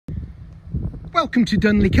Welcome to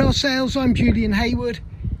Dunley Car Sales. I'm Julian Hayward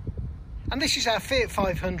and this is our Fiat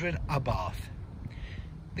 500 Abarth.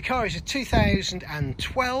 The car is a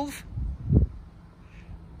 2012.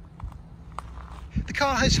 The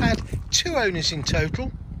car has had 2 owners in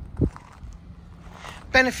total.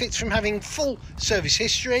 Benefits from having full service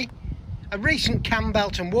history, a recent cam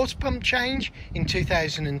belt and water pump change in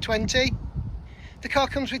 2020. The car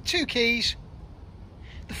comes with 2 keys,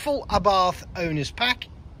 the full Abarth owner's pack.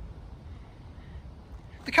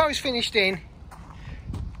 The car is finished in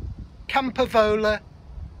Campervola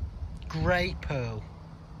Grey Pearl.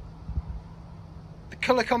 The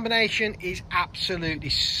colour combination is absolutely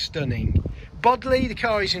stunning. Bodily, the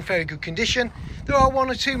car is in very good condition. There are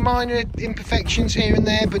 1 or 2 minor imperfections here and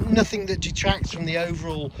there, but nothing that detracts from the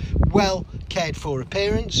overall well cared for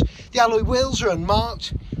appearance. The alloy wheels are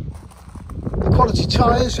unmarked. The quality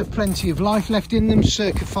tyres have plenty of life left in them,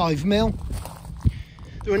 circa 5mm.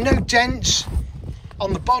 There are no dents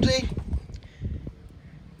on the body.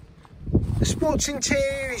 The sports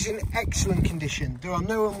interior is in excellent condition. There are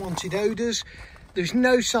no unwanted odours. There's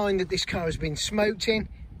no sign that this car has been smoked in.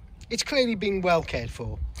 It's clearly been well cared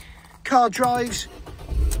for. Car drives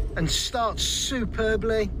and starts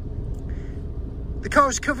superbly. The car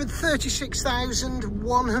has covered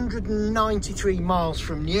 36,193 miles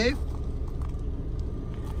from new.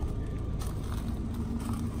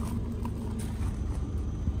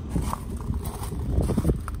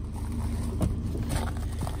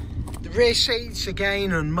 The rear seats,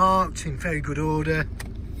 again unmarked, in very good order.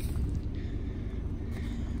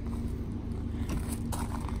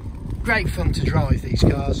 Great fun to drive these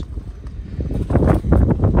cars.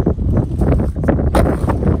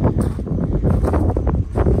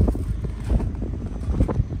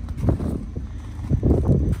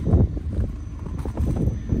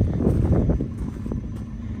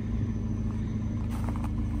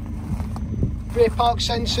 Rear park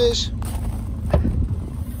sensors.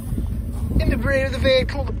 In the rear of the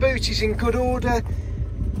vehicle, the boot is in good order,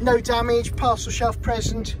 no damage, parcel shelf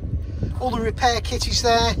present, all the repair kit is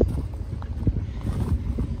there.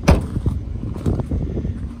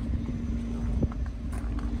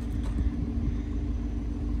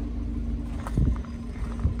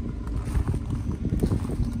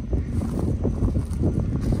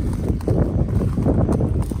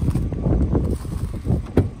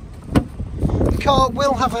 The car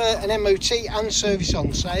will have an MOT and service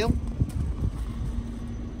on sale.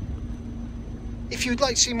 If you would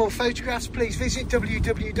like to see more photographs, please visit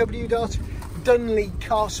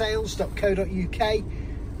www.dunleycarsales.co.uk.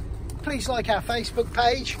 Please like our Facebook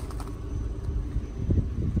page.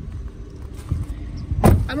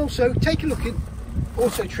 And also take a look at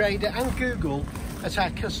Auto Trader and Google at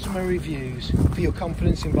our customer reviews for your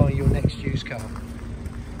confidence in buying your next used car.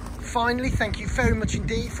 Finally, thank you very much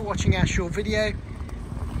indeed for watching our short video.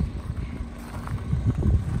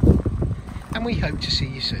 And we hope to see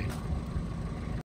you soon.